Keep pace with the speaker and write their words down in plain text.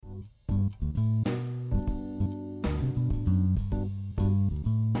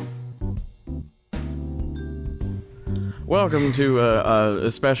Welcome to a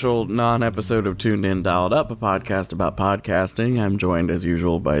special non-episode of Tuned In Dialed Up, a podcast about podcasting. I'm joined, as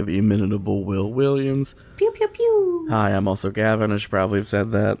usual, by the inimitable Will Williams. Pew, pew, pew. Hi, I'm also Gavin. I should probably have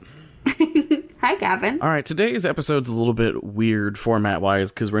said that. Hi, Gavin. All right, today's episode's a little bit weird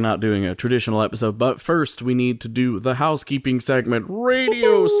format-wise because we're not doing a traditional episode, but first we need to do the housekeeping segment,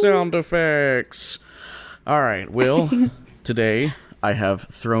 radio sound effects. All right, Will, today I have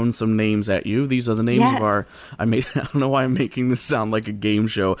thrown some names at you. These are the names of our... I don't know why I'm making this sound like a game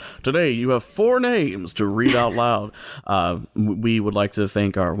show. Today, you have 4 names to read out loud. We would like to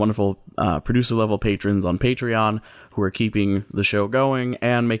thank our wonderful producer-level patrons on Patreon who are keeping the show going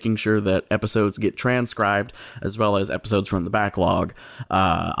and making sure that episodes get transcribed, as well as episodes from the backlog.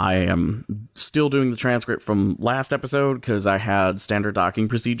 I am still doing the transcript from last episode because I had standard docking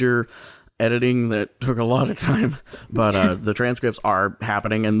procedure editing that took a lot of time, but the transcripts are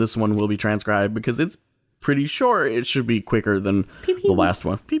happening, and this one will be transcribed because it's pretty short. It should be quicker than the last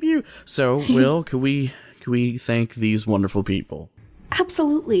one. Pew pew. So, Will, can we thank these wonderful people?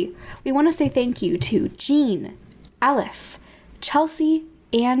 Absolutely. We want to say thank you to Jean, Alice, Chelsea,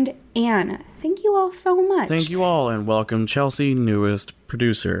 and Anne. Thank you all so much. Thank you all, and welcome, Chelsea, newest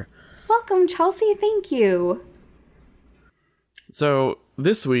producer. Welcome, Chelsea. Thank you. So,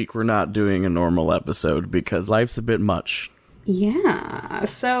 this week we're not doing a normal episode because life's a bit much. Yeah,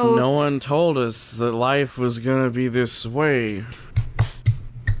 so... No one told us that life was gonna be this way.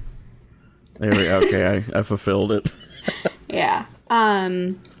 There we go. Okay, I fulfilled it. Yeah.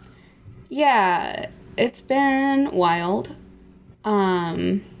 Yeah, it's been wild.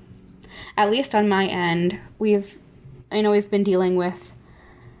 At least on my end, I know we've been dealing with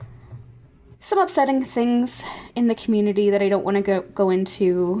some upsetting things in the community that I don't want to go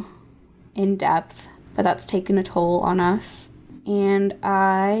into in depth, but that's taken a toll on us. And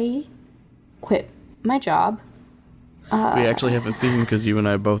I quit my job. We actually have a theme because you and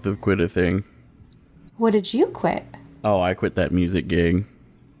I both have quit a thing. What did you quit? Oh, I quit that music gig.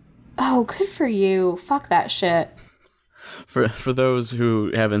 Oh, good for you. Fuck that shit. For those who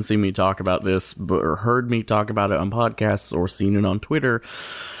haven't seen me talk about this, or heard me talk about it on podcasts or seen it on Twitter,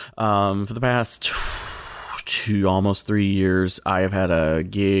 for the past almost 3 years, I have had a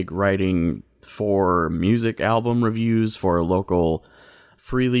gig writing for music album reviews for a local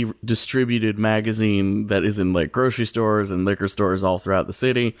freely distributed magazine that is in like grocery stores and liquor stores all throughout the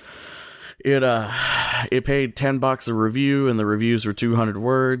city. It paid $10 a review, and the reviews were 200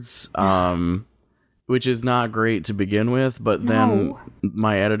 words, which is not great to begin with, but then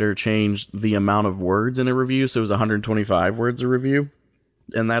my editor changed the amount of words in a review, so it was 125 words a review.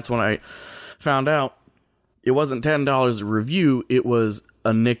 And that's when I found out it wasn't $10 a review, it was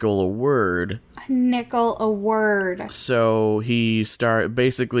a nickel a word. A nickel a word. So he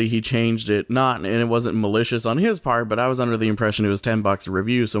changed it, and it wasn't malicious on his part, but I was under the impression it was $10 a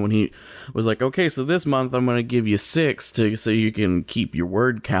review. So when he was like, okay, so this month I'm going to give you 6 so you can keep your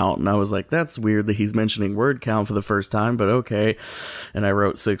word count. And I was like, that's weird that he's mentioning word count for the first time, but okay. And I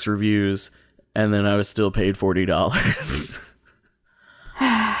wrote 6 reviews, and then I was still paid $40.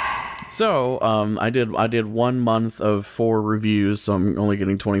 So, I did 1 month of 4 reviews, so I'm only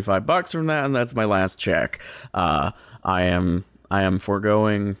getting $25 from that, and that's my last check. I am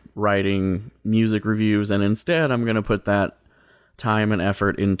foregoing writing music reviews, and instead I'm going to put that time and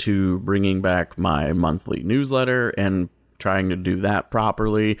effort into bringing back my monthly newsletter and trying to do that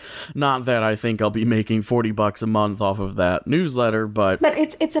properly. Not that I think I'll be making $40 a month off of that newsletter, but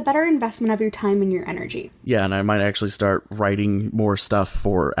it's a better investment of your time and your energy. Yeah, and I might actually start writing more stuff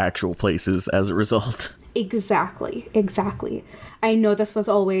for actual places as a result. Exactly. I know this was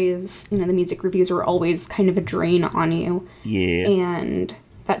always, the music reviews were always kind of a drain on you. Yeah. And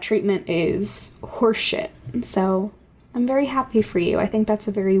that treatment is horseshit. So I'm very happy for you. I think that's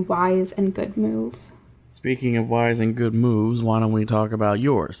a very wise and good move. Speaking of wise and good moves, why don't we talk about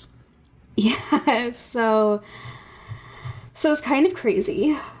yours? Yeah, so it's kind of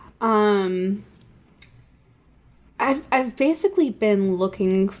crazy. I've basically been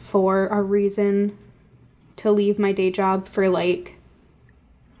looking for a reason to leave my day job for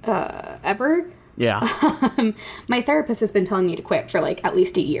ever. Yeah. My therapist has been telling me to quit for at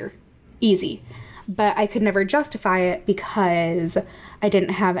least a year. Easy. But I could never justify it because I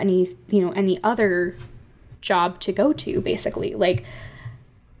didn't have any other job to go to, basically.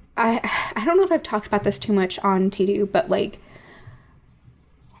 I don't know if I've talked about this too much on TDU, but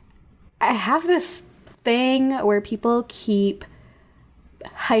I have this thing where people keep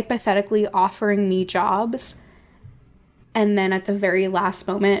hypothetically offering me jobs and then at the very last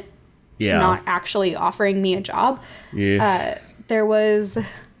moment not actually offering me a job. There was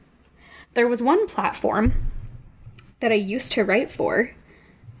one platform that I used to write for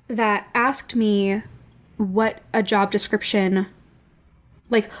that asked me what a job description,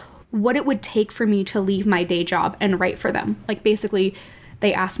 like what it would take for me to leave my day job and write for them. Like basically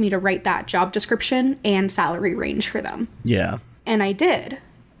they asked me to write that job description and salary range for them. Yeah. And I did.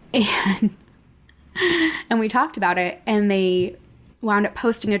 And we talked about it, and they wound up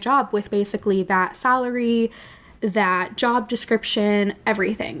posting a job with basically that salary, that job description,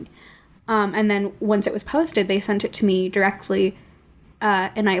 everything. And then once it was posted, they sent it to me directly,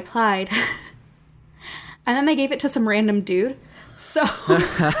 and I applied. And then they gave it to some random dude. So,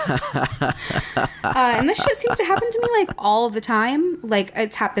 and this shit seems to happen to me, like, all the time. Like,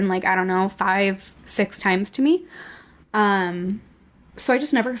 it's happened, like, I don't know, 5-6 times to me. So I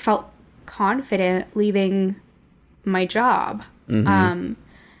just never felt confident leaving my job. Mm-hmm.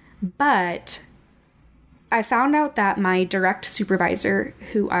 But I found out that my direct supervisor,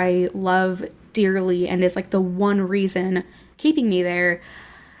 who I love dearly and is, like, the one reason keeping me there,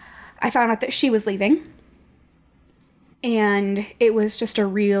 I found out that she was leaving. And it was just a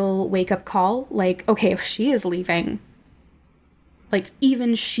real wake-up call. Like, okay, if she is leaving, like,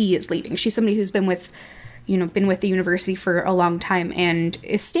 even she is leaving. She's somebody who's been with the university for a long time and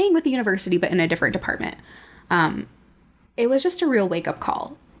is staying with the university, but in a different department. It was just a real wake-up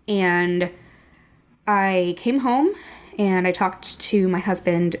call. And I came home and I talked to my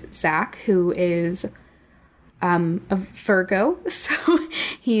husband, Zach, who is a Virgo. So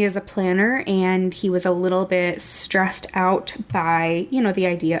he is a planner, and he was a little bit stressed out by, the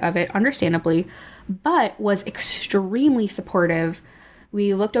idea of it, understandably, but was extremely supportive.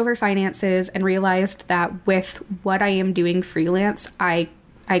 We looked over finances and realized that with what I am doing freelance, I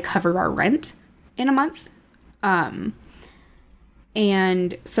cover our rent in a month.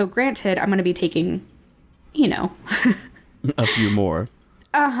 And so granted, I'm going to be taking, a few more.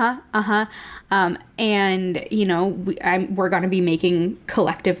 And, we're going to be making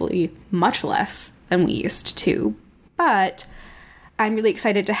collectively much less than we used to. But I'm really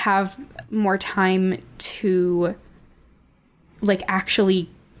excited to have more time to, like, actually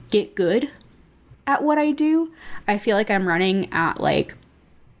get good at what I do. I feel like I'm running at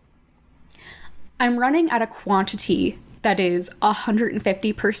a quantity that is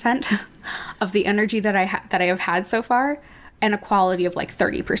 150% of the energy that I have had so far, and a quality of like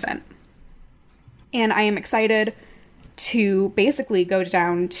 30%. And I am excited to basically go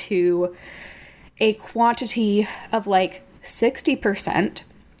down to a quantity of like 60%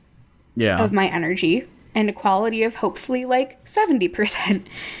 of my energy, and a quality of hopefully like 70%.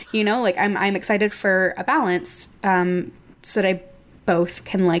 I'm excited for a balance, so that I both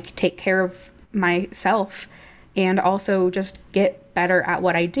can like take care of myself and also just get better at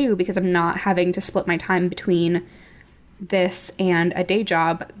what I do, because I'm not having to split my time between this and a day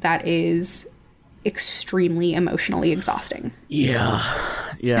job that is extremely emotionally exhausting. Yeah.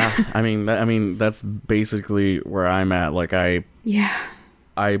 I mean, that's basically where I'm at. Like, I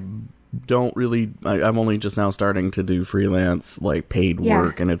don't really, I'm only just now starting to do freelance, like, paid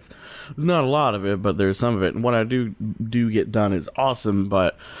work, and there's not a lot of it, but there's some of it. And what I do get done is awesome,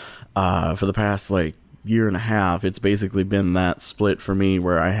 but for the past, like, year and a half, it's basically been that split for me,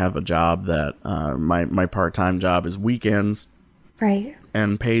 where I have a job that my part-time job is weekends, right,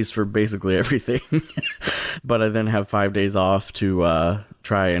 and pays for basically everything. But I then have 5 days off to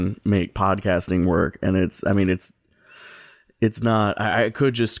try and make podcasting work, and it's not, I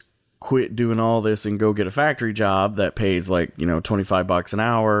could just quit doing all this and go get a factory job that pays like, $25 an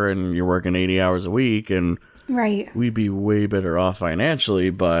hour, and you're working 80 hours a week, and right, we'd be way better off financially.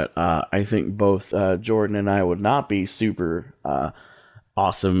 But I think both Jordan and I would not be super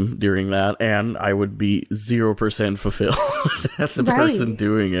awesome during that, and I would be 0% fulfilled as a person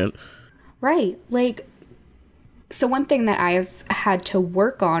doing it. Right. Like, so one thing that I've had to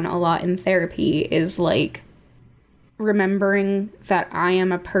work on a lot in therapy is like remembering that I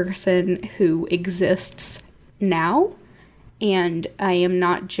am a person who exists now, and I am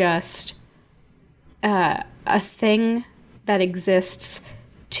not just a thing that exists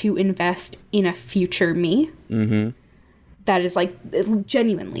to invest in a future me. Mm-hmm. That is like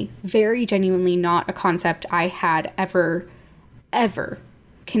very genuinely not a concept I had ever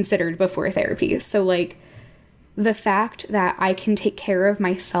considered before therapy. So like the fact that I can take care of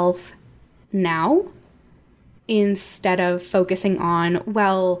myself now, instead of focusing on,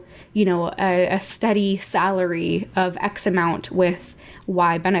 a steady salary of X amount with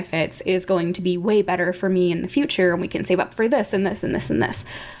Y benefits is going to be way better for me in the future, and we can save up for this and this and this and this.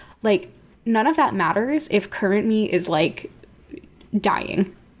 Like, none of that matters if current me is like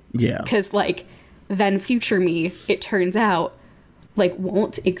dying. Yeah. Because like then future me, it turns out, like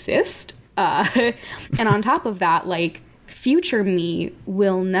won't exist. And on top of that, like, future me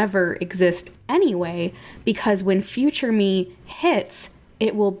will never exist anyway, because when future me hits,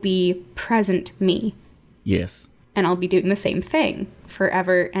 it will be present me. Yes. And I'll be doing the same thing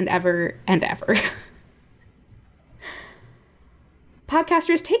forever and ever and ever.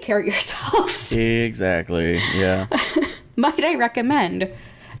 Podcasters, take care of yourselves. Exactly. Yeah. Might I recommend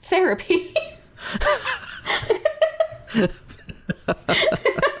therapy?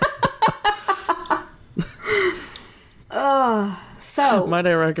 So Might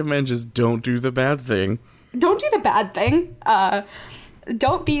I recommend just don't do the bad thing? don't do the bad thing.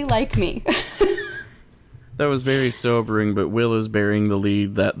 Don't be like me. That was very sobering, but Will is bearing the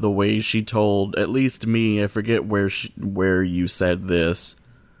lead that the way she told, at least me, I forget where you said this,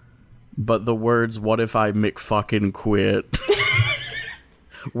 but the words, "what if I McFucking quit,"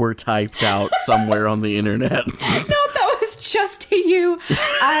 were typed out somewhere on the internet. No, that was just to you.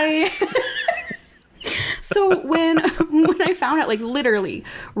 So when I found out, like, literally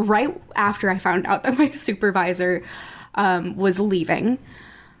right after I found out that my supervisor was leaving,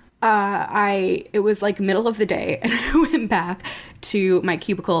 it was like middle of the day, and I went back to my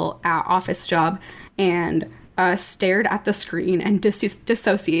cubicle office job and stared at the screen and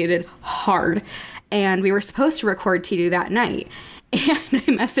dissociated hard. And we were supposed to record to do that night. And I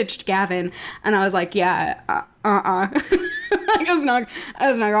messaged Gavin, and I was like, yeah, like, that's not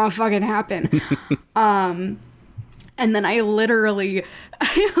gonna fucking happen. And then I literally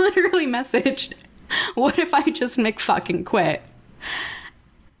messaged, what if I just McFucking quit?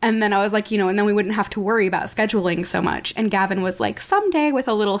 And then I was like, and then we wouldn't have to worry about scheduling so much. And Gavin was like, someday, with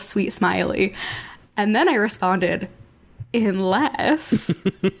a little sweet smiley. And then I responded, unless.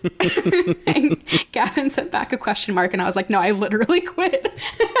 And Gavin sent back a question mark, and I was like, no, I literally quit.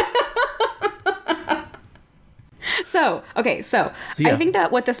 So I think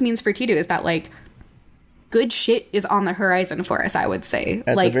that what this means for Titu is that, like, good shit is on the horizon for us, I would say.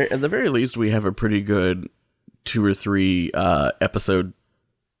 At the very least, we have a pretty good 2 or 3 episode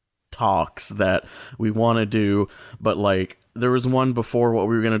talks that we want to do, but, like, there was one before what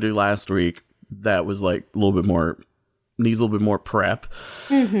we were going to do last week that was, like, needs a little bit more prep.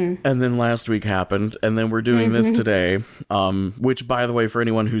 Mm-hmm. And then last week happened, and then we're doing this today, which, by the way, for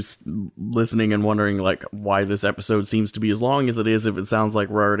anyone who's listening and wondering, like, why this episode seems to be as long as it is, if it sounds like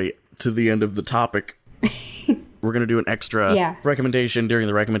we're already to the end of the topic, we're going to do an extra recommendation during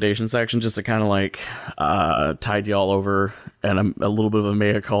the recommendation section, just to kind of, like, tide y'all over, and a little bit of a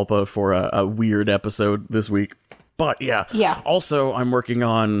mea culpa for a weird episode this week. But yeah. Also, I'm working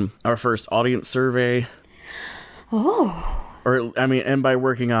on our first audience survey. Oh. Or, I mean, and by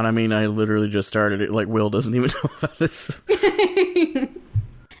working on, I mean, I literally just started it. Like, Will doesn't even know about this.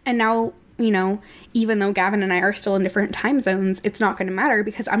 And now, even though Gavin and I are still in different time zones, it's not going to matter,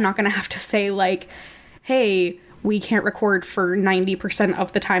 because I'm not going to have to say, like, hey, we can't record for 90%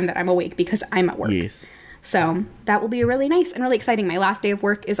 of the time that I'm awake because I'm at work. Yes. So that will be really nice and really exciting. My last day of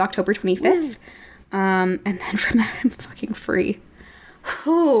work is October 25th. And then from that, I'm fucking free.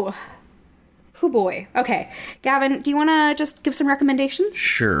 Oh boy. Okay. Gavin, do you want to just give some recommendations?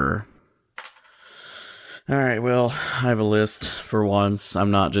 Sure. All right, well, I have a list for once. I'm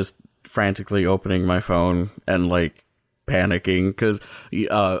not just frantically opening my phone and, like, panicking, because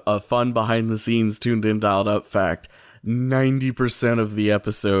a fun behind-the-scenes tuned-in dialed-up fact, 90% of the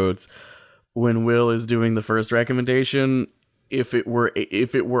episodes, when Will is doing the first recommendation, if it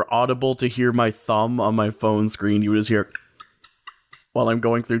were audible to hear my thumb on my phone screen, you would just hear... while I'm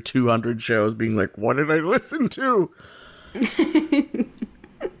going through 200 shows, being like, what did I listen to?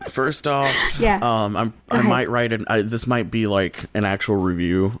 First off, I might write this might be like an actual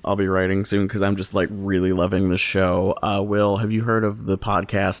review I'll be writing soon, because I'm just, like, really loving the show. Will, have you heard of the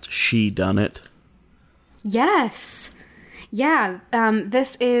podcast She Done It? Yes. Yeah.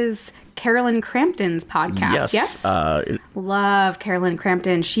 This is Carolyn Crampton's podcast. Yes. Love Carolyn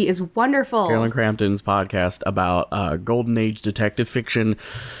Crampton. She is wonderful. Carolyn Crampton's podcast about Golden Age detective fiction,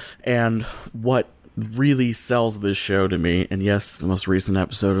 and what really sells this show to me, and yes, the most recent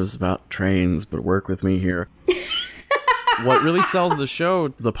episode was about trains, but work with me here. What really sells the show,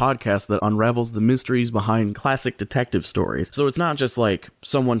 the podcast that unravels the mysteries behind classic detective stories. So it's not just, like,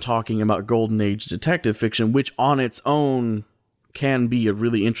 someone talking about Golden Age detective fiction, which on its own can be a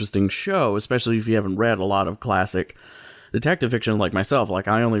really interesting show, especially if you haven't read a lot of classic detective fiction like myself. Like,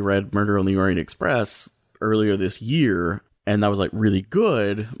 I only read Murder on the Orient Express earlier this year, and that was, like, really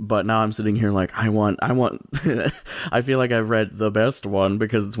good, but now I'm sitting here like, I want I feel like I've read the best one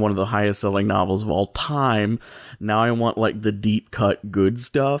because it's one of the highest selling novels of all time. Now I want, like, the deep cut good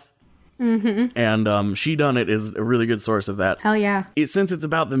stuff. Mm-hmm. And She Done It is a really good source of that. Hell yeah. Since it's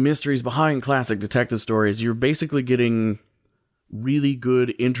about the mysteries behind classic detective stories, you're basically getting really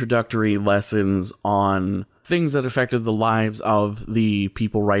good introductory lessons on things that affected the lives of the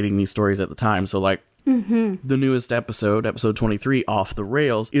people writing these stories at the time. So, like, the newest episode 23, Off the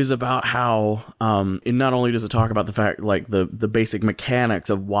Rails, is about how, it not only does it talk about the fact, like, the basic mechanics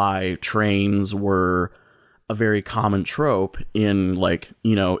of why trains were a very common trope in, like,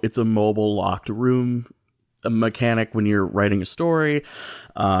 you know, it's a mobile locked room a mechanic when you're writing a story.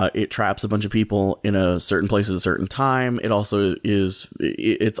 It traps a bunch of people in a certain place at a certain time. It also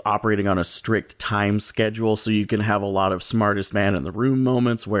it's operating on a strict time schedule, so you can have a lot of smartest man in the room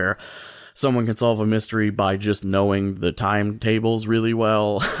moments where someone can solve a mystery by just knowing the timetables really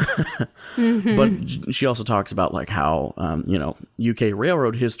well. But she also talks about, like, how, you know, UK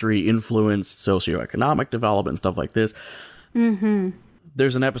railroad history influenced socioeconomic development and stuff like this.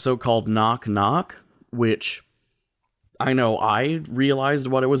 There's an episode called Knock Knock, which I know I realized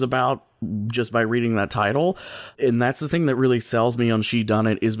what it was about just by reading that title. And that's the thing that really sells me on She Done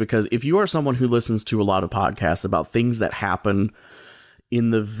It, is because if you are someone who listens to a lot of podcasts about things that happen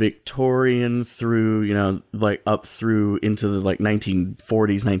in the Victorian through, you know, like up through into the like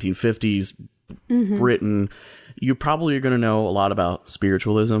 1940s, 1950s Britain, you probably are going to know a lot about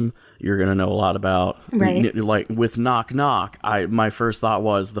spiritualism. You're going to know a lot about, right. Like with Knock Knock, my first thought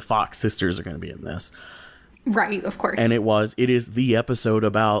was the Fox sisters are going to be in this. Right, of course. And it is the episode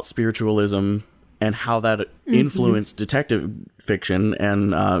about spiritualism and how that influenced detective fiction.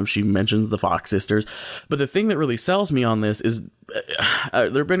 And she mentions the Fox sisters. But the thing that really sells me on this is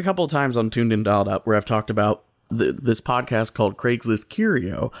there have been a couple of times on Tuned In Dialed Up where I've talked about this podcast called Craigslist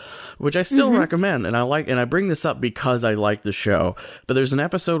Curio, which I still recommend. And I bring this up because I like the show. But there's an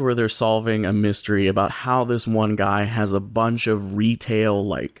episode where they're solving a mystery about how this one guy has a bunch of retail,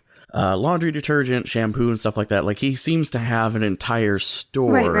 like, laundry detergent, shampoo, and stuff like that. Like, he seems to have an entire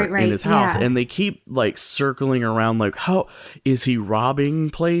store in his house, and they keep, like, circling around, like, how is he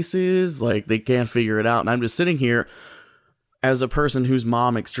robbing places? Like, they can't figure it out. And I'm just sitting here as a person whose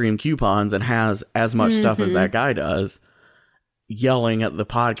mom extreme coupons and has as much stuff as that guy does, yelling at the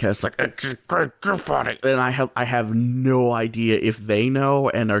podcast, like, and I have no idea if they know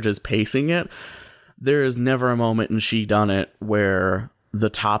and are just pacing it. There is never a moment in She Done It where the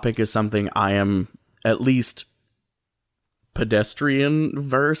topic is something I am at least pedestrian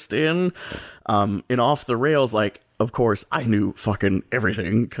versed in. In Off the Rails, like, of course, I knew fucking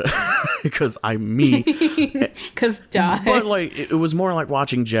everything because I'm me. Because die. But, like, it was more like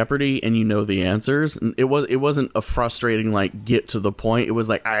watching Jeopardy and you know the answers. And it wasn't a frustrating, like, get to the point. It was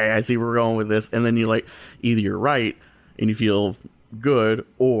like, I see where we're going with this. And then you, like, either you're right and you feel good,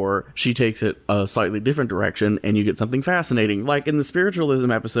 or she takes it a slightly different direction and you get something fascinating. Like in the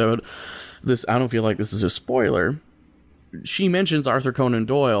spiritualism episode, I don't feel like this is a spoiler. She mentions Arthur Conan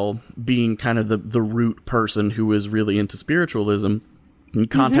Doyle being kind of the root person who is really into spiritualism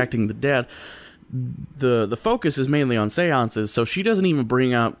and contacting the dead. The focus is mainly on seances, so she doesn't even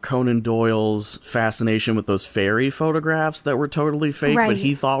bring up Conan Doyle's fascination with those fairy photographs that were totally fake, but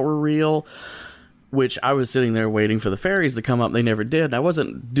he thought were real. Which I was sitting there waiting for the fairies to come up. They never did. And I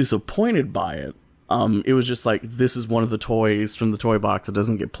wasn't disappointed by it. It was just like, this is one of the toys from the toy box that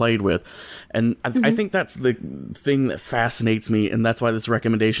doesn't get played with. And I think that's the thing that fascinates me. And that's why this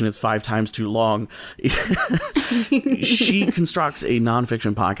recommendation is 5 times too long. She constructs a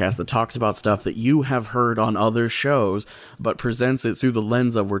nonfiction podcast that talks about stuff that you have heard on other shows, but presents it through the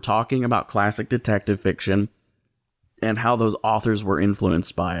lens of, we're talking about classic detective fiction and how those authors were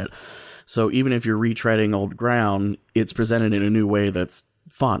influenced by it. So even if you're retreading old ground, it's presented in a new way that's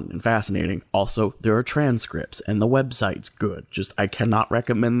fun and fascinating. Also, there are transcripts and the website's good. Just, I cannot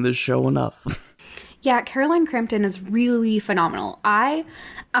recommend this show enough. Yeah, Caroline Crampton is really phenomenal. I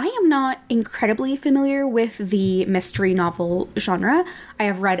am not incredibly familiar with the mystery novel genre. I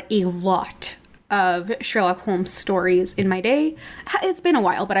have read a lot of Sherlock Holmes stories in my day. It's been a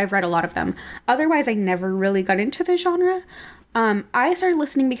while, but I've read a lot of them. Otherwise, I never really got into the genre. I started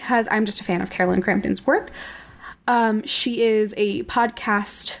listening because I'm just a fan of Caroline Crampton's work. She is a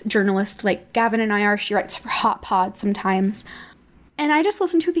podcast journalist like Gavin and I are. She writes for Hot Pod sometimes. And I just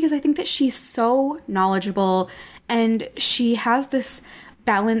listen to it because I think that she's so knowledgeable and she has this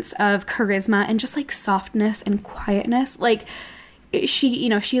balance of charisma and just like softness and quietness. Like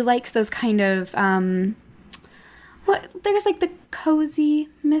she likes those kind of, there's like the cozy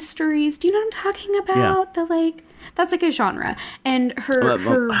mysteries. Do you know what I'm talking about? Yeah. That's like a genre, and her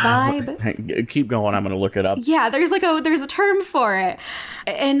vibe. Keep going. I'm going to look it up. Yeah, there's a term for it,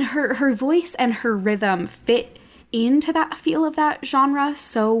 and her voice and her rhythm fit into that feel of that genre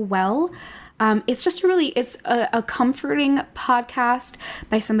so well. It's just it's a comforting podcast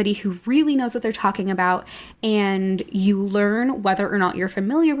by somebody who really knows what they're talking about, and you learn whether or not you're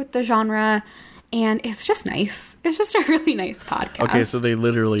familiar with the genre, and it's just nice. It's just a really nice podcast. Okay, so they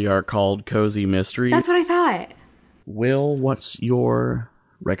literally are called Cozy Mysteries. That's what I thought. Will, what's your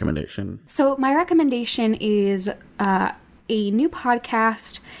recommendation? So my recommendation is a new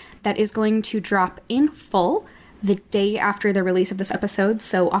podcast that is going to drop in full the day after the release of this episode,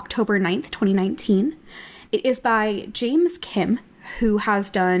 so October 9th, 2019. It is by James Kim, who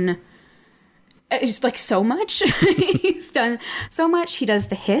has done just like so much. He's done so much. He does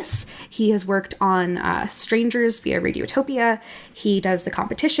The Hiss. He has worked on Strangers via Radiotopia. He does The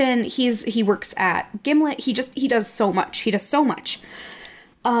Competition. He works at Gimlet. He does so much. He does so much.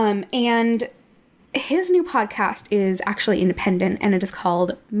 And his new podcast is actually independent, and it is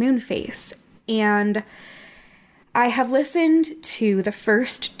called Moonface. And I have listened to the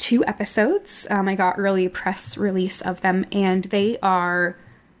first 2 episodes. I got early press release of them, and they are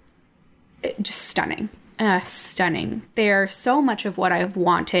just stunning. Stunning. They're so much of what I've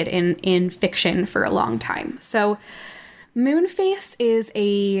wanted in fiction for a long time. So Moonface is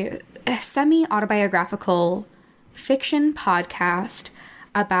a semi-autobiographical fiction podcast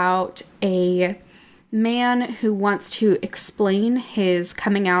about a man who wants to explain his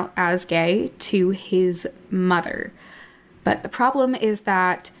coming out as gay to his mother. But the problem is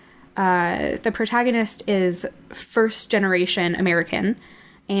that the protagonist is first-generation American,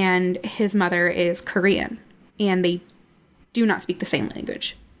 and his mother is Korean, and they do not speak the same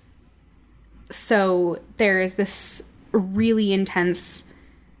language. So there is this really intense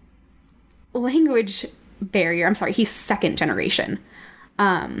language barrier. I'm sorry, he's second generation.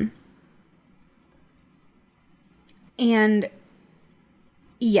 And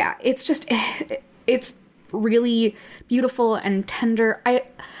yeah, it's really beautiful and tender. I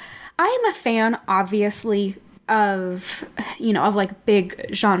am a fan, obviously, of like big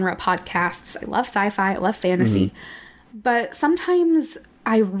genre podcasts. I love sci-fi, I love fantasy, but sometimes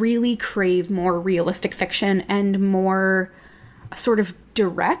I really crave more realistic fiction and more sort of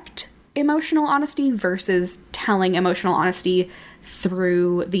direct emotional honesty versus telling emotional honesty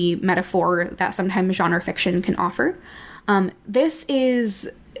through the metaphor that sometimes genre fiction can offer. This is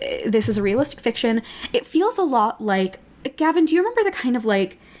a realistic fiction. It feels a lot like, Gavin, do you remember the kind of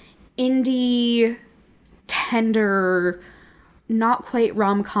like indie, tender, not quite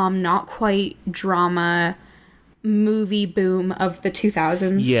rom-com, not quite drama movie boom of the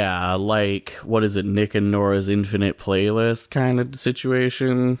 2000s? Yeah, like, what is it, Nick and Nora's Infinite Playlist kind of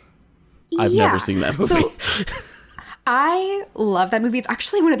situation? I've never seen that movie. So, I love that movie. It's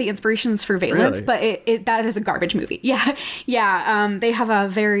actually one of the inspirations for Valence, really? But that is a garbage movie. Yeah. They have a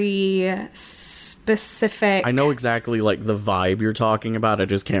very specific... I know exactly, like, the vibe you're talking about. I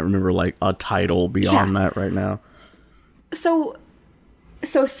just can't remember, like, a title beyond that right now. So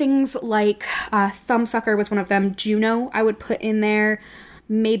things like Thumbsucker was one of them. Juno, I would put in there.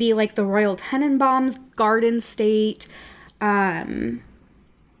 Maybe, like, the Royal Tenenbaums, Garden State,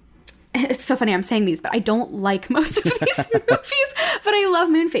 It's so funny I'm saying these, but I don't like most of these movies, but I love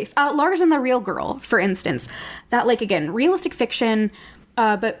Moonface. Lars and the Real Girl, for instance. That, like, again, realistic fiction,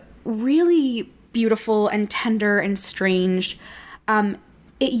 but really beautiful and tender and strange.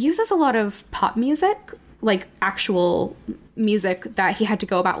 It uses a lot of pop music, like actual music that he had to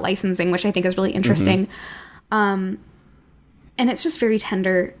go about licensing, which I think is really interesting. And it's just very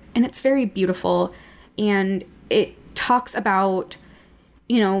tender, and it's very beautiful, and it talks about,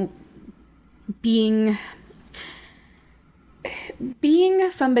 being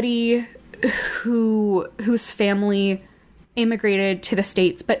somebody whose family immigrated to the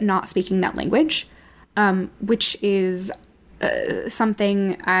States but not speaking that language, which is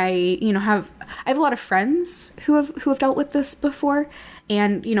something I have a lot of friends who have dealt with this before,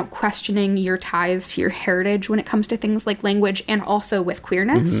 and questioning your ties to your heritage when it comes to things like language and also with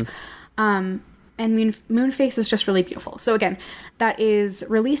queerness. And Moonface is just really beautiful. So again, that is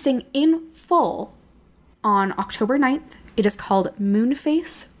releasing in full on October 9th. It is called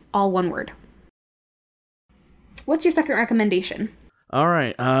Moonface, all one word. What's your second recommendation? All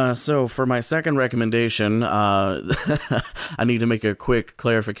right, so for my second recommendation, I need to make a quick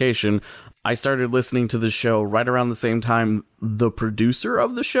clarification. I started listening to the show right around the same time the producer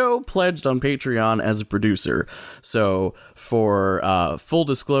of the show pledged on Patreon as a producer. So for full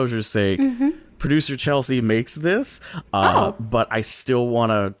disclosure's sake, producer Chelsea makes this, but I still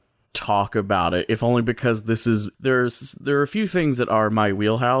want to talk about it, if only because there are a few things that are my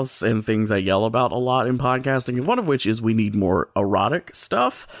wheelhouse and things I yell about a lot in podcasting, and one of which is we need more erotic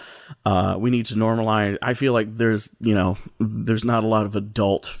stuff. We need to normalize. I feel like there's not a lot of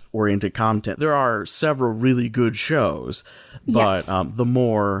adult oriented content. There are several really good shows, but Yes. The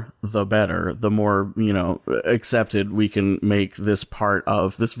more the better, the more accepted we can make this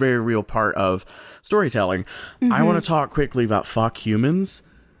very real part of storytelling. I want to talk quickly about Fuck Humans.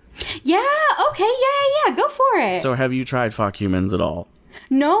 Yeah, okay, yeah, go for it. So have you tried Fuck Humans at all?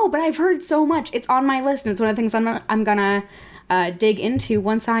 No, but I've heard so much. It's on my list, and it's one of the things I'm gonna dig into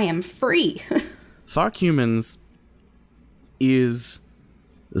once I am free. Fuck Humans please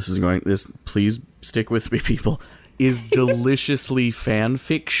stick with me, people, is deliciously fan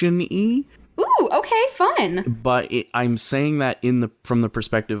fiction-y. Ooh, okay, fun. But I'm saying that from the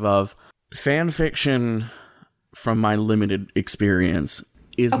perspective of fan fiction, from my limited experience,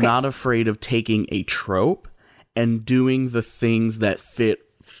 is not afraid of taking a trope and doing the things that fit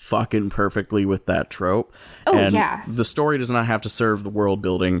fucking perfectly with that trope. Oh, and yeah. the story does not have to serve the world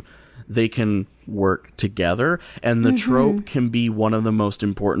building. They can work together, and the trope can be one of the most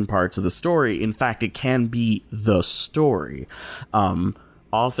important parts of the story. In fact, it can be the story.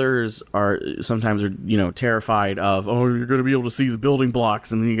 Authors sometimes are terrified of, you're going to be able to see the building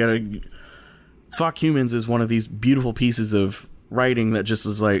blocks, and then you got to... Fuck Humans is one of these beautiful pieces of writing that just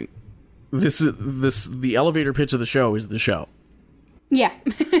is like, the elevator pitch of the show is the show. Yeah.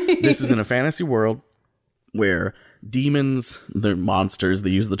 This is in a fantasy world where demons, they're monsters. They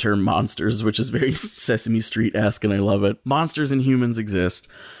use the term monsters, which is very Sesame Street-esque, and I love it. Monsters and humans exist.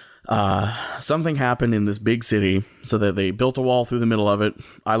 Something happened in this big city so that they built a wall through the middle of it,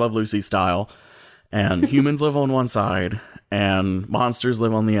 I Love Lucy style, and humans live on one side and monsters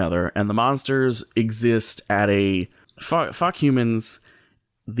live on the other, and the monsters exist at a... Fuck Humans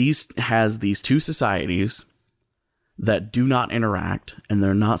has these two societies that do not interact, and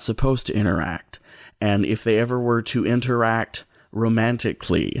they're not supposed to interact. And if they ever were to interact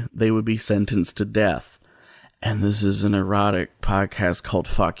romantically, they would be sentenced to death. And this is an erotic podcast called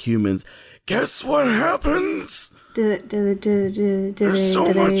Fuck Humans. Guess what happens? There's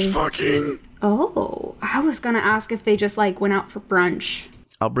so much fucking. Oh, I was gonna ask if they just went out for brunch.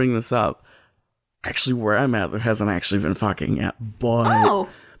 I'll bring this up. Actually, where I'm at, there hasn't actually been fucking yet, but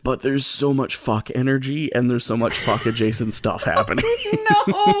but there's so much fuck energy and there's so much fuck adjacent stuff happening.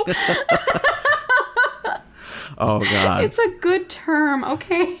 No. Oh god, it's a good term.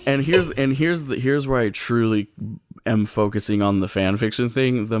 Okay. And here's where I truly am focusing on the fan fiction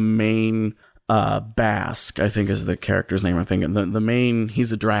thing. The main Bask, I think is the character's name. I think the main,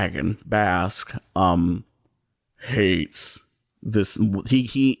 he's a dragon. Bask hates this.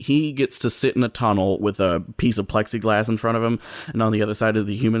 He gets to sit in a tunnel with a piece of plexiglass in front of him, and on the other side is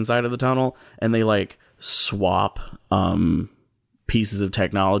the human side of the tunnel, and they swap pieces of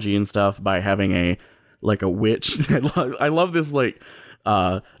technology and stuff by having a witch. I love this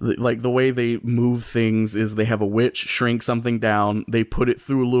the way they move things is they have a witch shrink something down, they put it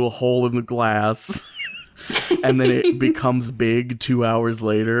through a little hole in the glass and then it becomes big 2 hours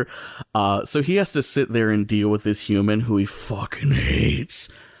later. So he has to sit there and deal with this human who he fucking hates.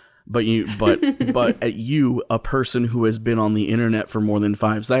 But you, a person who has been on the internet for more than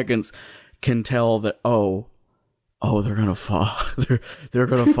 5 seconds, can tell that they're gonna fuck. They're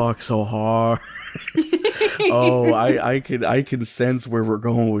gonna fuck so hard. I can sense where we're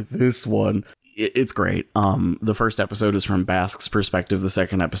going with this one. It's great. The first episode is from Bask's perspective. The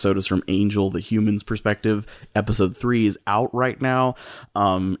second episode is from Angel, the human's perspective. Episode 3 is out right now.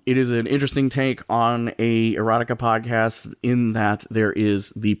 It is an interesting take on a erotica podcast in that there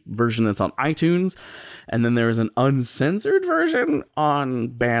is the version that's on iTunes, and then there is an uncensored version on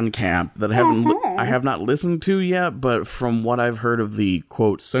Bandcamp that I have not listened to yet, but from what I've heard of the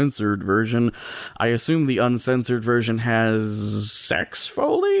quote censored version, I assume the uncensored version has sex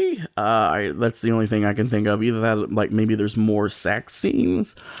foley. That's the only thing I can think of. Either that, maybe there's more sex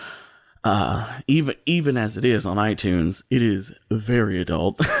scenes. Even as it is on iTunes, it is very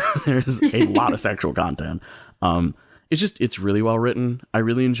adult. There's a lot of sexual content. It's really well written. I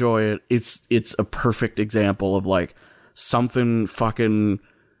really enjoy it. It's a perfect example of something fucking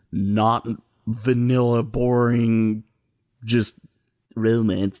not vanilla, boring, just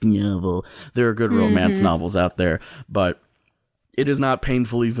romance novel. There are good romance novels out there, but it is not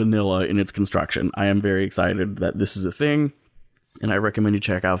painfully vanilla in its construction. I am very excited that this is a thing, and I recommend you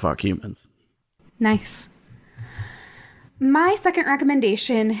check out Fuck Humans. Nice. My second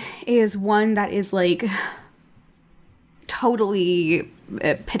recommendation is one that is totally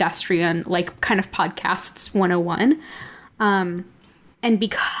pedestrian, kind of podcasts 101. And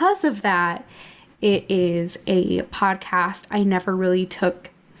because of that, it is a podcast I never really took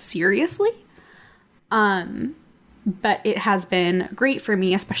seriously. But it has been great for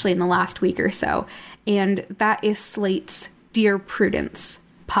me, especially in the last week or so. And that is Slate's Dear Prudence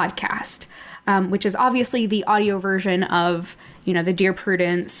podcast, which is obviously the audio version of, the Dear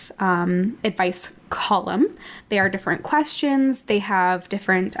Prudence advice column. They are different questions. They have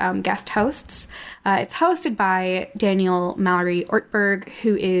different guest hosts. It's hosted by Daniel Mallory Ortberg,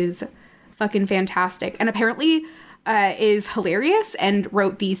 who is fucking fantastic and apparently is hilarious and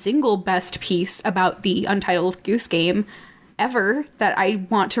wrote the single best piece about the Untitled Goose Game ever that I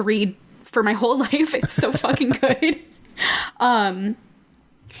want to read for my whole life. It's so fucking good.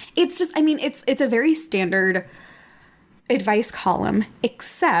 It's just, it's a very standard advice column,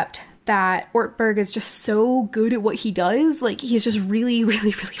 except that Ortberg is just so good at what he does. Like, he's just really,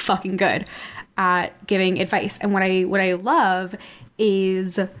 really, really fucking good at giving advice. And what I love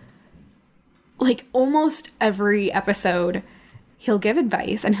is, like, almost every episode he'll give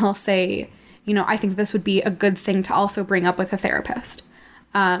advice and he'll say, I think this would be a good thing to also bring up with a therapist.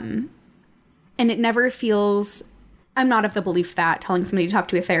 And it never feels, I'm not of the belief that telling somebody to talk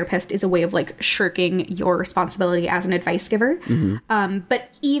to a therapist is a way of, like, shirking your responsibility as an advice giver. Mm-hmm. But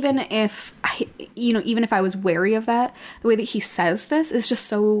even if I was wary of that, the way that he says this is just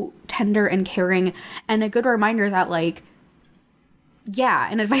so tender and caring, and a good reminder that, like,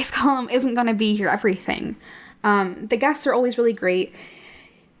 yeah, an advice column isn't going to be your everything. The guests are always really great.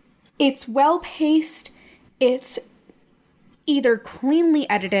 It's well-paced. It's either cleanly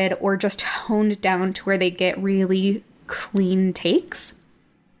edited or just honed down to where they get really clean takes.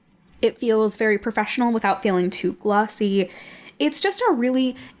 It feels very professional without feeling too glossy. It's just a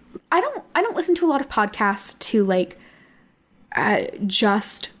really... I don't listen to a lot of podcasts to, like,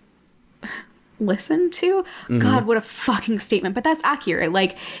 just... listen to. Mm-hmm. God, what a fucking statement. But that's accurate.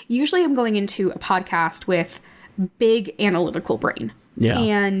 Like, usually I'm going into a podcast with big analytical brain. Yeah.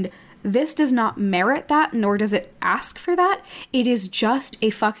 And this does not merit that, nor does it ask for that. It is just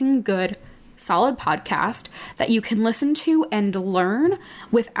a fucking good, solid podcast that you can listen to and learn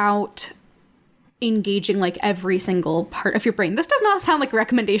without engaging, like, every single part of your brain. This does not sound like a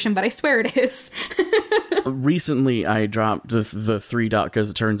recommendation, but I swear it is. Recently, I dropped the $3, because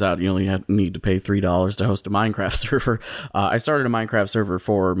it turns out you only need to pay $3 to host a Minecraft server. I started a Minecraft server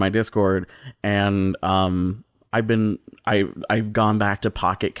for my Discord, and I've gone back to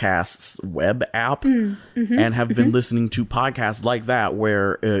Pocket Cast's web app and have been listening to podcasts like that,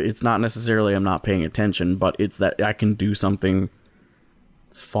 where it's not necessarily I'm not paying attention, but it's that I can do something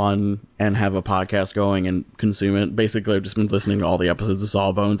fun and have a podcast going and consume it. Basically, I've just been listening to all the episodes of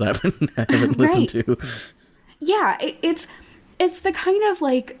Sawbones I haven't listened to. Yeah, it's the kind of,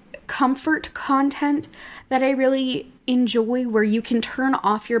 like, comfort content that I really enjoy, where you can turn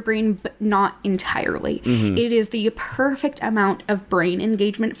off your brain, but not entirely. Mm-hmm. It is the perfect amount of brain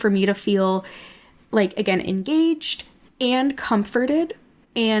engagement for me to feel, like, again, engaged and comforted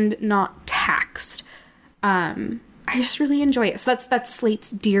and not taxed. I just really enjoy it. So that's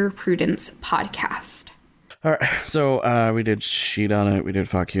Slate's Dear Prudence podcast. All right, so we did Sheet on It. We did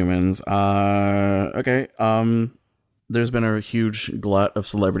Fuck Humans. Okay. There's been a huge glut of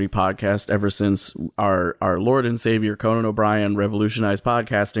celebrity podcasts ever since our Lord and Savior Conan O'Brien revolutionized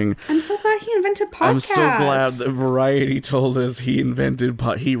podcasting. I'm so glad he invented podcasts. I'm so glad that Variety told us he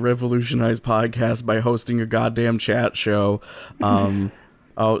revolutionized podcasts by hosting a goddamn chat show.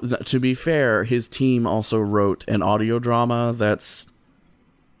 Oh, to be fair, his team also wrote an audio drama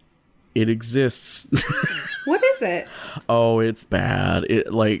it exists. What is it? Oh, it's bad.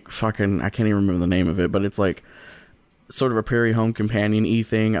 It, like, fucking, I can't even remember the name of it, but it's like sort of a Prairie Home Companion-y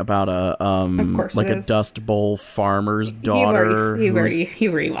thing about a Dust Bowl farmer's daughter. You've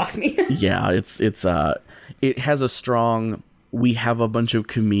already lost me. Yeah, it has a strong, we have a bunch of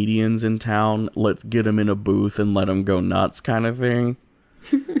comedians in town, let's get them in a booth and let them go nuts kind of thing.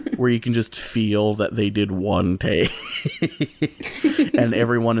 Where you can just feel that they did one take. And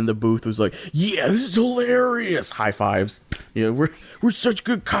everyone in the booth was like, yeah, this is hilarious. High fives. You know, we're such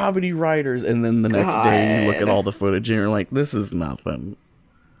good comedy writers. And then the next day you look at all the footage and you're like, this is nothing.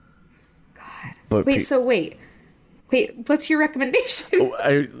 God. But wait, what's your recommendation?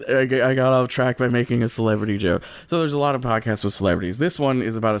 I got off track by making a celebrity joke. So there's a lot of podcasts with celebrities. This one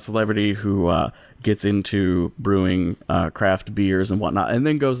is about a celebrity who gets into brewing craft beers and whatnot, and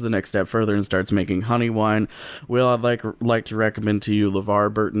then goes the next step further and starts making honey wine. Well, I'd like to recommend to you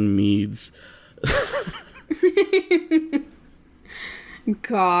LeVar Burton Meads.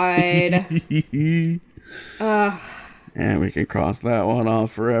 God. And we can cross that one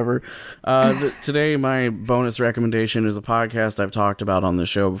off forever. Today, my bonus recommendation is a podcast I've talked about on the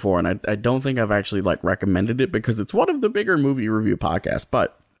show before, and I don't think I've actually recommended it because it's one of the bigger movie review podcasts,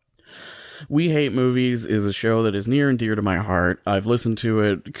 but We Hate Movies is a show that is near and dear to my heart. I've listened to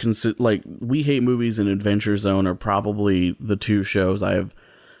it. We Hate Movies and Adventure Zone are probably the two shows I have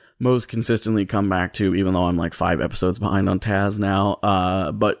most consistently come back to, even though I'm 5 episodes behind on Taz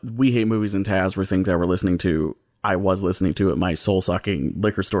now. But We Hate Movies and Taz were things I was listening to at my soul-sucking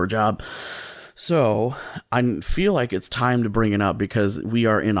liquor store job. So I feel like it's time to bring it up because we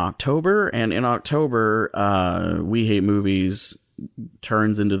are in October, and in October, We Hate Movies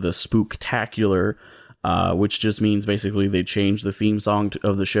turns into the Spooktacular, which just means basically they changed the theme song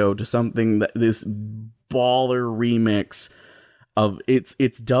of the show to something that this baller remix of it's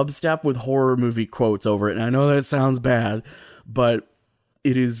dubstep with horror movie quotes over it. And I know that sounds bad, but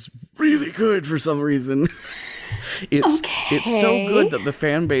it is really good for some reason. It's so good that the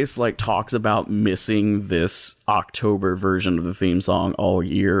fan base talks about missing this October version of the theme song all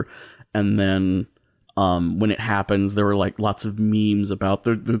year, and then when it happens, there were lots of memes about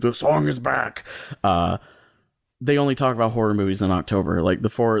the song is back. They only talk about horror movies in October. The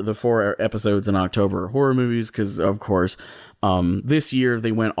four episodes in October are horror movies because, of course, this year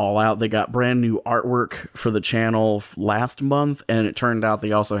they went all out. They got brand new artwork for the channel last month, and it turned out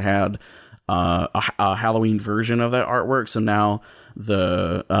they also had a Halloween version of that artwork. So now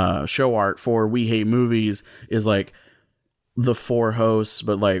the show art for We Hate Movies is the 4 hosts,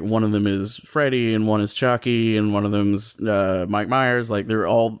 but one of them is Freddy and one is Chucky and one of them's Mike Myers. They're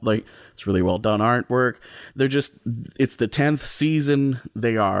all it's really well done artwork. It's the 10th season.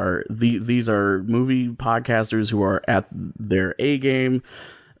 These are movie podcasters who are at their A game.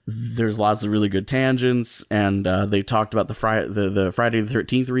 There's lots of really good tangents, and they talked about the Friday the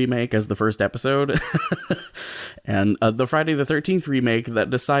 13th remake as the first episode. And the Friday the 13th remake that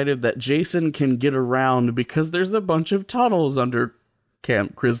decided that Jason can get around because there's a bunch of tunnels under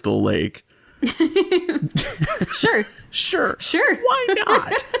Camp Crystal Lake. Sure. Why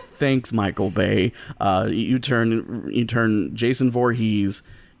not? Thanks, Michael Bay. You turn Jason Voorhees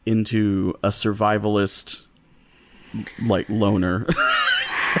into a survivalist, loner.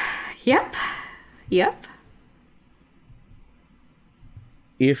 Yep.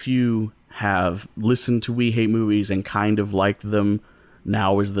 If you have listened to We Hate Movies and kind of liked them,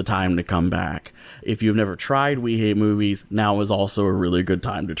 now is the time to come back. If you've never tried We Hate Movies, now is also a really good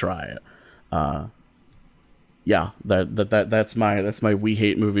time to try it. That's my We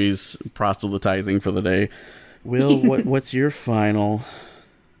Hate Movies proselytizing for the day. Will, what's your final?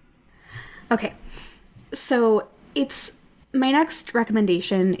 Okay, so my next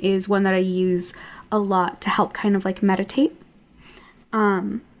recommendation is one that I use a lot to help kind of meditate.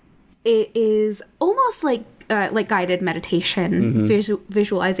 It is almost like guided meditation,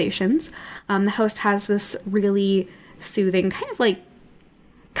 visualizations. The host has this really soothing, kind of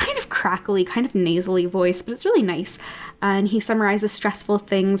crackly, kind of nasally voice, but it's really nice. And he summarizes stressful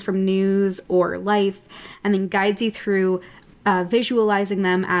things from news or life, and then guides you through visualizing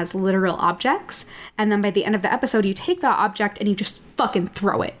them as literal objects. And then by the end of the episode, you take that object and you just fucking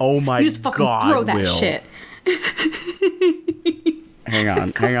throw it. Oh my god! You just fucking throw that shit. Hang on.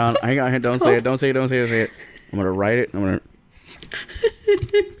 Don't say it. I'm gonna write it.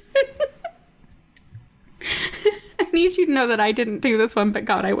 I need you to know that I didn't do this one, but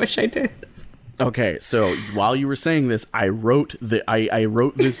God, I wish I did. Okay, so while you were saying this, I wrote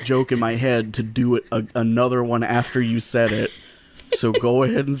this joke in my head to do it another one after you said it. So go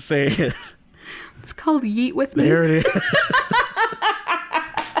ahead and say it. It's called Yeet With Me. There it is.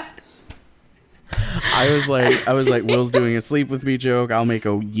 I was like, Will's doing a sleep with me joke. I'll make a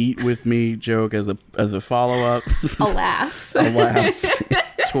yeet with me joke as a follow up. Alas.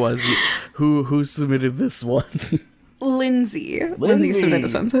 Twas who submitted this one? Lindsay submitted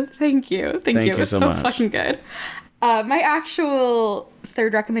this one. So thank you. Thank you. It was so fucking good. My actual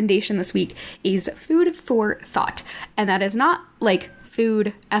third recommendation this week is Food for Thought, and that is not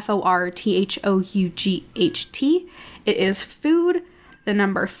food FORTHOUGHT. It is food, the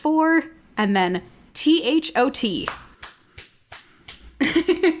number 4, and then THOT.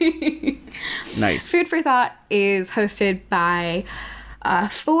 Nice. Food for Thought is hosted by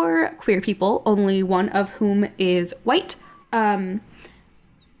 4 queer people, only one of whom is white.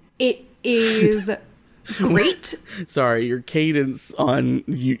 It is great. Sorry, your cadence on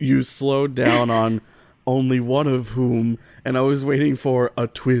you slowed down on only one of whom, and I was waiting for a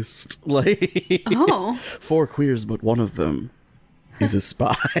twist. 4 queers, but one of them is a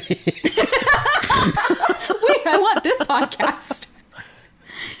spy. Wait, I want this podcast.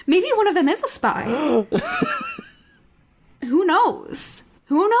 Maybe one of them is a spy. who knows?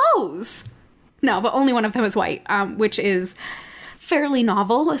 Who knows? No, but only one of them is white, which is fairly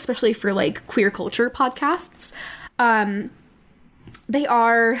novel, especially for like queer culture podcasts. They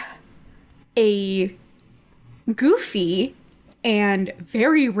are a goofy and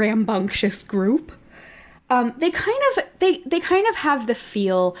very rambunctious group. They kind of have the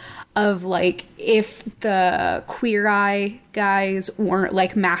feel of like if the Queer Eye guys weren't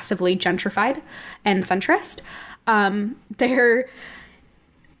like massively gentrified and centrist.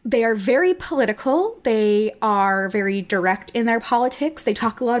 They are very political. They are very direct in their politics. They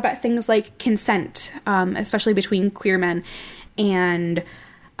talk a lot about things like consent, especially between queer men, and,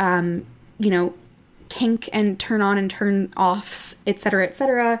 kink and turn on and turn offs, etc.,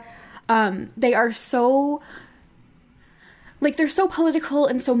 etc. They are so, like, they're so political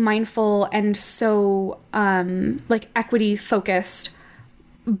and so mindful and so, equity focused,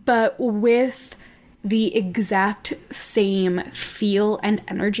 but with the exact same feel and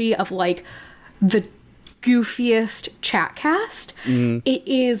energy of like the goofiest chat cast. It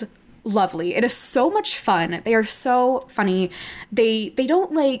is lovely. It is so much fun. They are so funny. They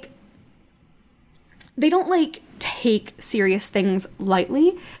don't take serious things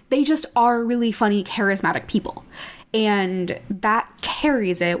lightly. They just are really funny, charismatic people. And that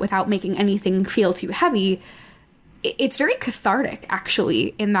carries it without making anything feel too heavy. It's very cathartic,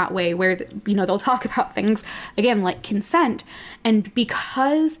 actually, in that way, where, they'll talk about things, again, like consent, and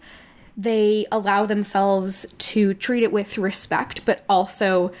because they allow themselves to treat it with respect, but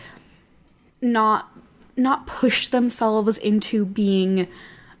also not push themselves into being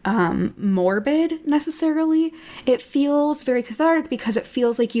morbid, necessarily, it feels very cathartic because it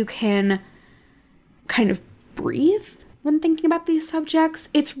feels like you can kind of breathe when thinking about these subjects.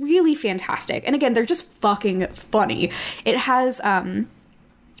 It's really fantastic. And again, they're just fucking funny. It has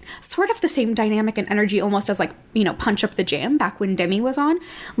sort of the same dynamic and energy almost as like, Punch Up the Jam back when Demi was on.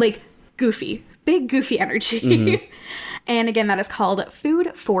 Like goofy, big goofy energy. And again, that is called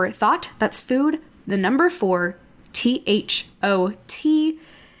Food for Thought. That's food, the number 4, THOT.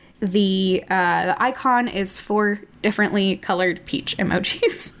 The icon is 4 differently colored peach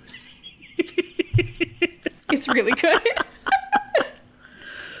emojis. It's really good.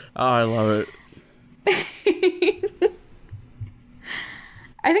 Oh, I love it.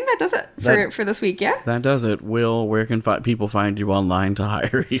 I think that does it for this week, yeah? That does it. Will, where can people find you online to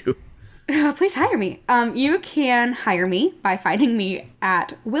hire you? Please hire me. You can hire me by finding me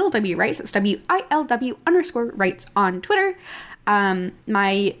at Will W. Wrights. That's WILW_Wrights on Twitter.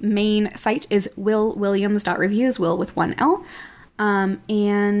 My main site is willwilliams.reviews, Will with 1 L.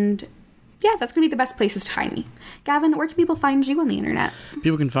 And yeah, that's going to be the best places to find me. Gavin, where can people find you on the internet?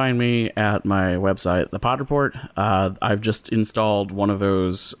 People can find me at my website, The Pod Report. I've just installed one of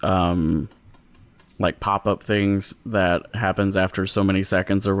those pop-up things that happens after so many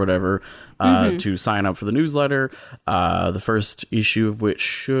seconds or whatever to sign up for the newsletter. The first issue of which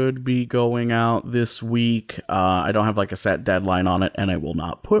should be going out this week. I don't have a set deadline on it, and I will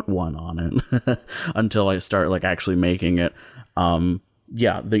not put one on it until I start actually making it.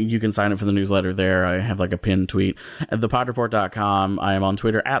 You can sign up for the newsletter there. I have a pinned tweet at thepodreport.com. I am on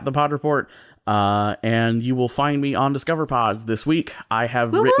Twitter at thepodreport. And you will find me on Discover Pods this week. I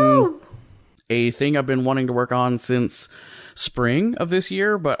have written a thing I've been wanting to work on since spring of this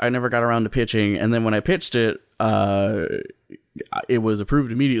year, but I never got around to pitching. And then when I pitched it, it was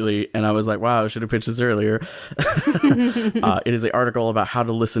approved immediately, and I was like, wow, I should have pitched this earlier. It is an article about how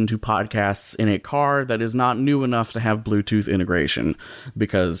to listen to podcasts in a car that is not new enough to have Bluetooth integration,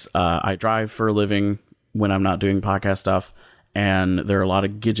 because I drive for a living when I'm not doing podcast stuff, and there are a lot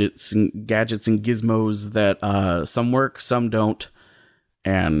of gadgets and gizmos that some work, some don't,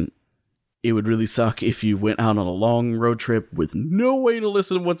 and it would really suck if you went out on a long road trip with no way to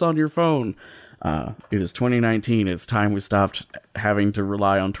listen to what's on your phone. It is 2019. It's time we stopped having to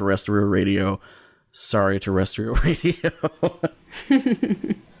rely on terrestrial radio. Sorry, terrestrial radio.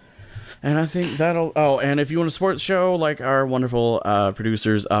 And I think that'll... Oh, and if you want to support the show, like our wonderful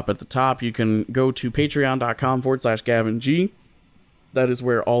producers up at the top, you can go to patreon.com/Gavin G. That is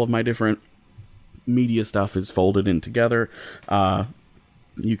where all of my different media stuff is folded in together.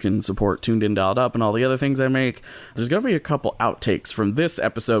 You can support Tuned In, Dialed Up, and all the other things I make. There's going to be a couple outtakes from this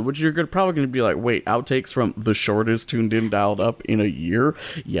episode, which you're probably going to be like, wait, outtakes from the shortest Tuned In, Dialed Up in a year?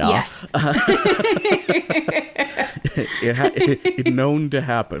 Yeah. Yes. It's known to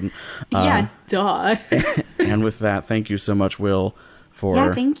happen. Yeah, duh. And with that, thank you so much, Will, for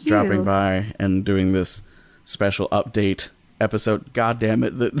dropping by and doing this special update episode. God damn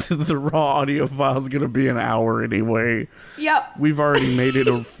it, the raw audio file is gonna be an hour anyway. Yep. We've already made it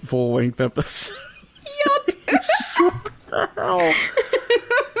a full-length episode. Yep.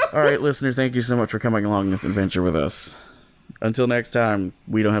 All right, listener, thank you so much for coming along this adventure with us. Until next time,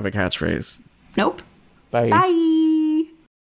 we don't have a catchphrase. Nope. Bye. Bye.